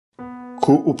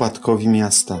ku upadkowi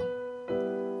miasta.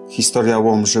 Historia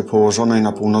Łomży, położonej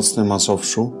na północnym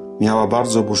Mazowszu, miała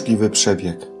bardzo burzliwy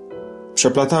przebieg.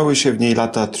 Przeplatały się w niej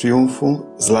lata triumfu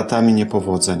z latami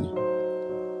niepowodzeń.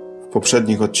 W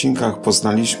poprzednich odcinkach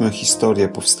poznaliśmy historię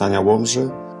powstania Łomży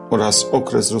oraz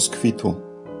okres rozkwitu.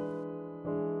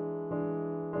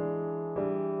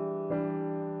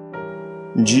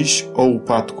 Dziś o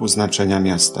upadku znaczenia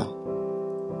miasta.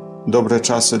 Dobre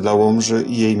czasy dla Łomży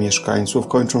i jej mieszkańców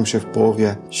kończą się w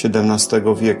połowie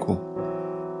XVII wieku.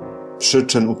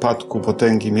 Przyczyn upadku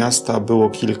potęgi miasta było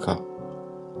kilka.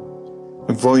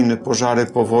 Wojny, pożary,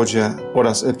 powodzie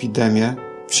oraz epidemie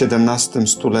w XVII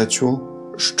stuleciu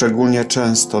szczególnie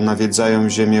często nawiedzają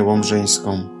ziemię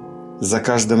łomżyńską, za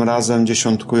każdym razem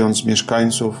dziesiątkując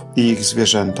mieszkańców i ich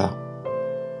zwierzęta.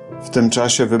 W tym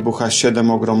czasie wybucha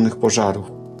 7 ogromnych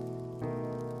pożarów.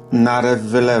 Narew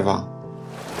wylewa.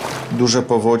 Duże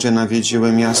powodzie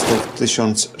nawiedziły miasto w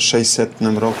 1600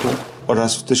 roku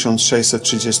oraz w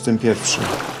 1631.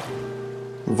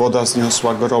 Woda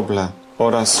zniosła groble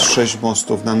oraz 6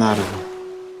 mostów na Narwie.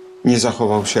 Nie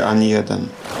zachował się ani jeden.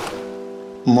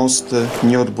 Mosty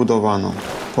nie odbudowano,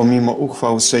 pomimo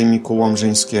uchwał Sejmiku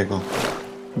Łomżyńskiego.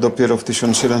 Dopiero w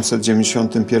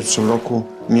 1791 roku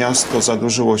miasto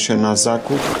zadłużyło się na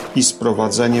zakup i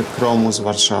sprowadzenie promu z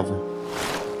Warszawy.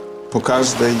 Po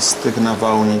każdej z tych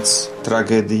nawałnic,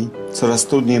 tragedii, coraz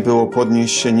trudniej było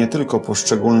podnieść się nie tylko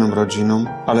poszczególnym rodzinom,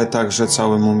 ale także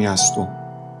całemu miastu.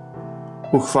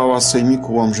 Uchwała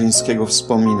Sejmiku Łomżyńskiego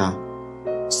wspomina: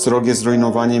 srogie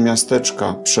zrujnowanie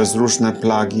miasteczka przez różne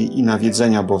plagi i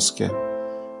nawiedzenia boskie.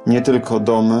 Nie tylko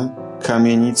domy,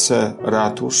 kamienice,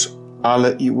 ratusz,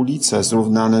 ale i ulice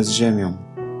zrównane z ziemią.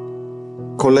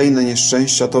 Kolejne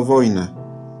nieszczęścia to wojny.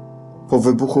 Po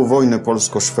wybuchu wojny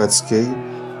polsko-szwedzkiej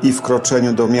i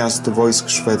wkroczeniu do miast wojsk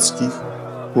szwedzkich,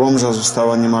 Łomża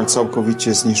została niemal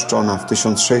całkowicie zniszczona w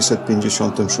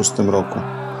 1656 roku,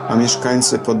 a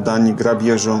mieszkańcy poddani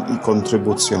grabieżom i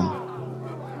kontrybucjom.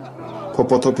 Po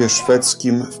potopie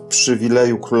szwedzkim w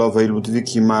przywileju królowej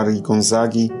Ludwiki Marii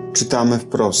Gonzagi czytamy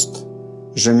wprost,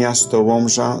 że miasto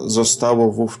Łomża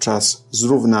zostało wówczas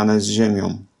zrównane z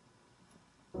ziemią.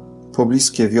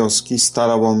 Pobliskie wioski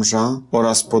Stara Łomża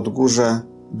oraz Podgórze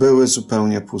były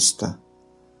zupełnie puste.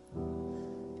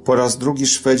 Po raz drugi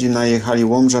Szwedzi najechali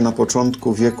Łomżę na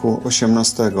początku wieku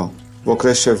XVIII, w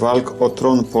okresie walk o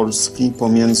tron polski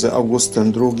pomiędzy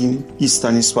Augustem II i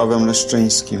Stanisławem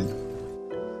Leszczyńskim.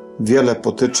 Wiele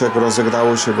potyczek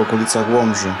rozegrało się w okolicach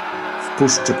Łomży, w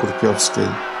Puszczy Kurpiowskiej.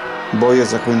 Boje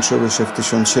zakończyły się w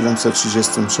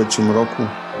 1733 roku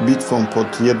bitwą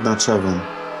pod Jednaczewem.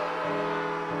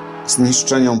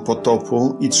 Zniszczeniom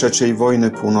potopu i III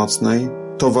wojny północnej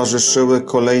towarzyszyły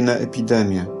kolejne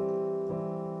epidemie.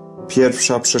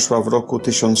 Pierwsza przyszła w roku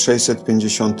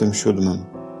 1657.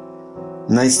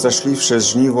 Najstraszliwsze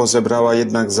żniwo zebrała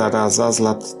jednak zaraza z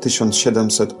lat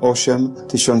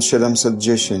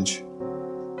 1708-1710.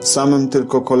 W samym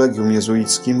tylko kolegium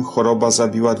jezuickim choroba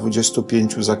zabiła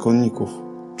 25 zakonników,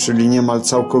 czyli niemal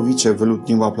całkowicie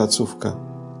wyludniła placówkę.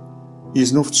 I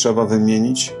znów trzeba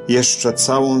wymienić jeszcze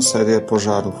całą serię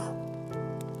pożarów.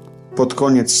 Pod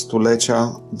koniec stulecia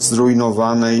w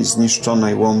zrujnowanej,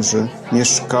 zniszczonej Łomży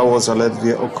mieszkało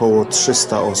zaledwie około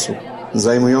 300 osób,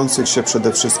 zajmujących się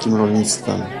przede wszystkim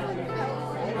rolnictwem.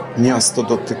 Miasto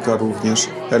dotyka również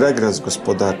regres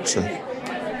gospodarczy.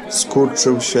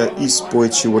 Skurczył się i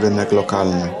spłycił rynek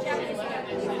lokalny.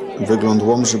 Wygląd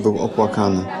Łomży był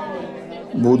opłakany.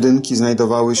 Budynki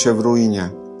znajdowały się w ruinie,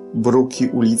 bruki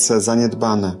ulice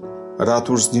zaniedbane,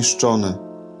 ratusz zniszczony,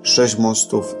 6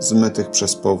 mostów zmytych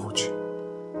przez powódź.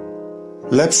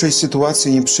 Lepszej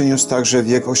sytuacji nie przyniósł także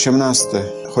wiek XVIII,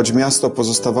 choć miasto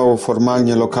pozostawało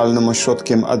formalnie lokalnym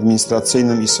ośrodkiem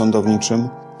administracyjnym i sądowniczym,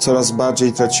 coraz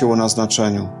bardziej traciło na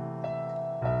znaczeniu.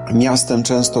 Miastem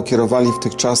często kierowali w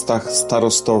tych czasach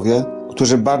starostowie,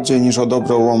 którzy bardziej niż o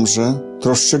dobro Łomży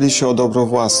troszczyli się o dobro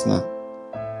własne.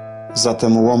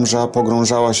 Zatem Łomża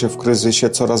pogrążała się w kryzysie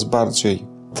coraz bardziej,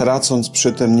 tracąc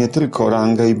przy tym nie tylko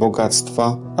rangę i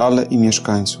bogactwa, ale i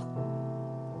mieszkańców.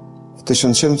 W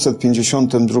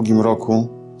 1752 roku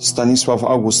Stanisław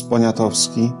August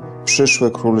Poniatowski,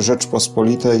 przyszły król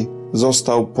Rzeczypospolitej,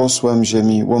 został posłem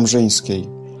ziemi łomżyńskiej.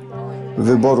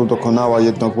 Wyboru dokonała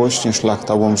jednogłośnie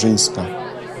szlachta łomżyńska.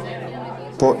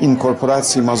 Po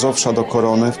inkorporacji Mazowsza do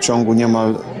korony w ciągu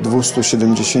niemal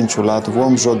 270 lat w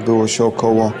Łomży odbyło się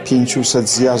około 500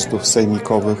 zjazdów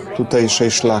sejmikowych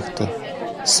tutejszej szlachty.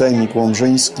 Sejmik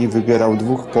łomżyński wybierał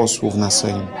 2 posłów na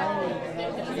Sejm.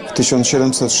 W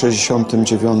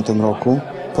 1769 roku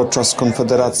podczas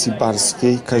Konfederacji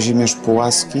Barskiej Kazimierz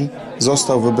Pułaski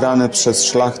został wybrany przez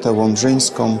szlachtę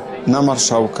łomżyńską na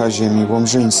marszałka ziemi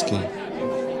łomżyńskiej.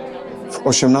 W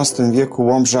XVIII wieku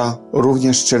Łomża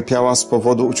również cierpiała z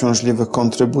powodu uciążliwych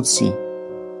kontrybucji.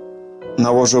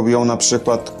 Nałożył ją na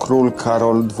przykład król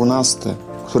Karol XII,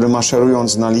 który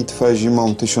maszerując na Litwę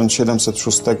zimą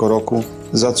 1706 roku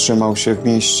zatrzymał się w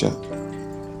mieście.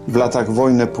 W latach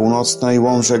wojny północnej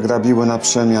Łomże grabiły na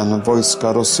przemian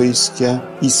wojska rosyjskie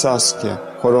i saskie,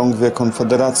 chorągwie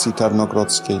Konfederacji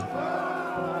Tarnogrodzkiej.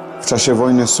 W czasie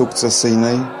wojny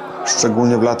sukcesyjnej,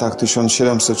 szczególnie w latach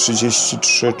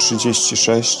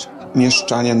 1733–36,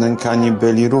 mieszczanie nękani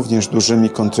byli również dużymi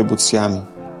kontrybucjami.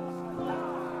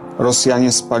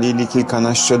 Rosjanie spalili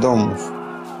kilkanaście domów.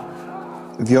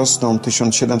 Wiosną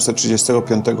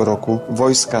 1735 roku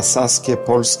wojska saskie,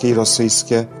 polskie i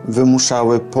rosyjskie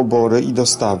wymuszały pobory i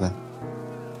dostawy.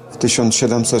 W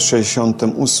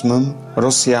 1768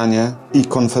 Rosjanie i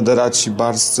konfederaci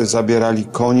barscy zabierali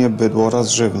konie, bydło oraz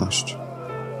żywność.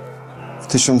 W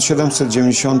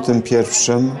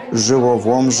 1791 żyło w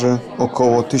Łomży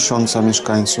około 1000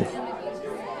 mieszkańców.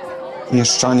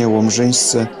 Mieszczanie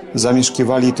łomżyńscy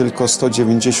zamieszkiwali tylko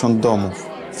 190 domów,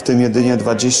 w tym jedynie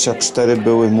 24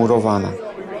 były murowane.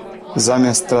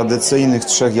 Zamiast tradycyjnych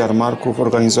 3 jarmarków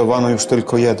organizowano już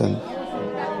tylko jeden.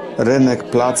 Rynek,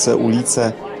 place,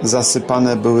 ulice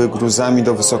zasypane były gruzami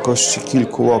do wysokości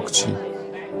kilku łokci.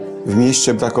 W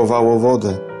mieście brakowało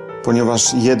wody,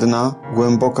 ponieważ jedna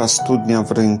głęboka studnia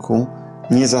w rynku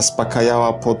nie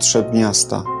zaspokajała potrzeb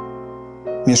miasta.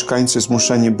 Mieszkańcy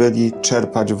zmuszeni byli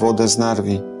czerpać wodę z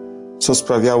narwi, co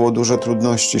sprawiało duże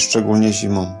trudności, szczególnie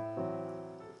zimą.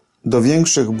 Do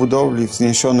większych budowli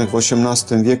wzniesionych w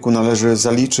XVIII wieku należy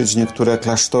zaliczyć niektóre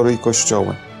klasztory i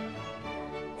kościoły.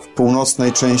 W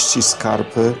północnej części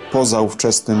Skarpy, poza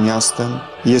ówczesnym miastem,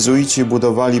 jezuici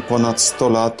budowali ponad 100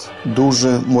 lat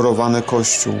duży murowany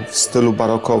kościół w stylu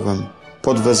barokowym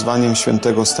pod wezwaniem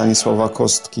świętego Stanisława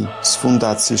Kostki z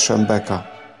fundacji Szembeka.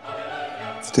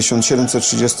 W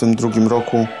 1732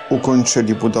 roku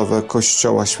ukończyli budowę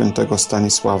kościoła świętego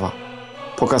Stanisława.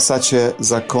 Po kasacie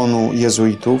zakonu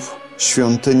jezuitów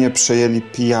świątynię przejęli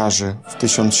pijarzy w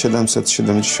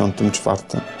 1774.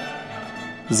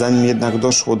 Zanim jednak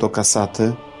doszło do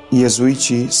kasaty,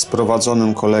 jezuici z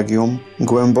prowadzonym kolegium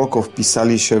głęboko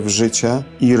wpisali się w życie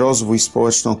i rozwój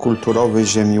społeczno-kulturowy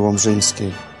ziemi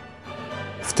łomżyńskiej.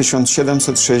 W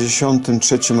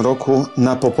 1763 roku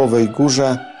na Popowej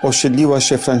Górze osiedliła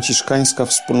się franciszkańska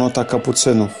wspólnota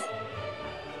kapucynów.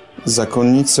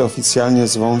 Zakonnicy oficjalnie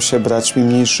zwą się braćmi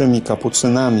mniejszymi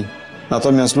kapucynami,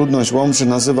 natomiast ludność Łomży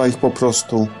nazywa ich po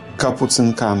prostu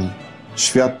kapucynkami.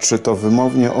 Świadczy to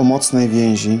wymownie o mocnej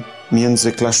więzi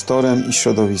między klasztorem i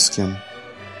środowiskiem.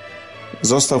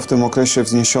 Został w tym okresie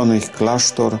wzniesiony ich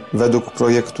klasztor według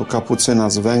projektu kapucyna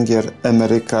z Węgier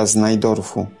Emeryka z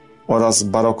Najdorfu oraz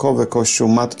barokowy kościół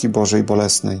Matki Bożej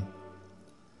Bolesnej.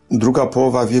 Druga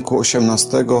połowa wieku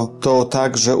XVIII to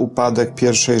także upadek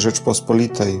I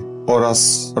Rzeczypospolitej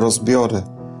oraz rozbiory,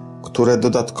 które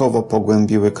dodatkowo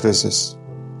pogłębiły kryzys.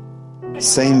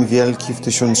 Sejm Wielki w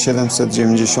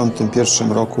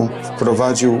 1791 roku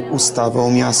wprowadził ustawę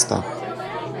o miastach,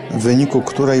 w wyniku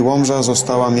której Łomża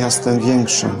została miastem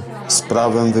większym z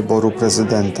prawem wyboru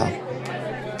prezydenta.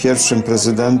 Pierwszym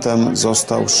prezydentem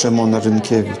został Szymon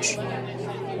Rynkiewicz.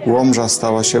 Łomża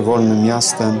stała się wolnym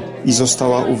miastem i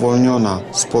została uwolniona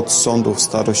spod sądów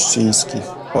starościńskich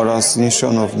oraz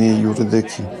zniesiono w niej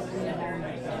jurydyki.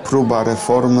 Próba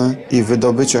reformy i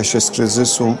wydobycia się z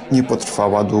kryzysu nie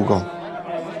potrwała długo.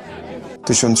 W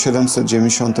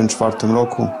 1794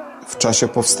 roku, w czasie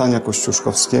powstania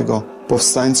kościuszkowskiego,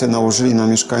 powstańcy nałożyli na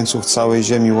mieszkańców całej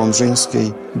ziemi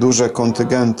łomżyńskiej duże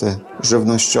kontyngenty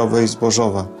żywnościowe i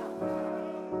zbożowe.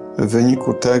 W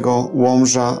wyniku tego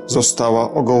Łomża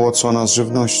została ogołocona z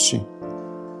żywności.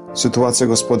 Sytuację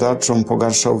gospodarczą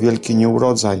pogarszał wielki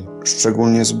nieurodzaj,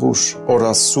 szczególnie zbóż,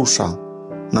 oraz susza,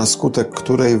 na skutek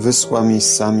której wyschła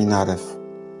miejscami narew.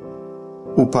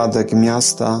 Upadek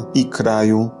miasta i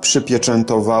kraju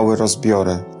przypieczętowały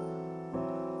rozbiory.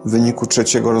 W wyniku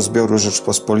trzeciego rozbioru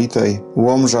Rzeczypospolitej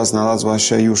Łomża znalazła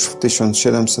się już w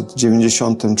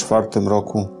 1794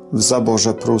 roku w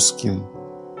zaborze pruskim.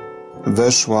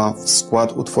 Weszła w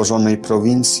skład utworzonej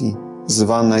prowincji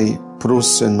zwanej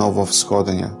Prusy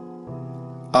Nowowschodnie.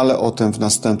 Ale o tym w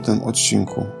następnym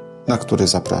odcinku, na który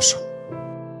zapraszam.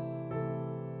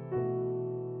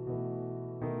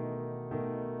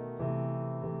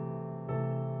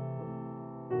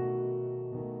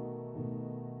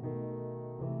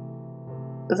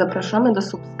 Zapraszamy do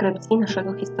subskrypcji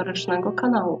naszego historycznego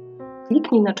kanału.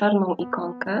 Kliknij na czarną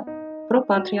ikonkę Pro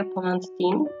Patria Ponad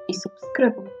Team i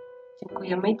subskrybuj.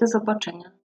 Dziękujemy i do zobaczenia.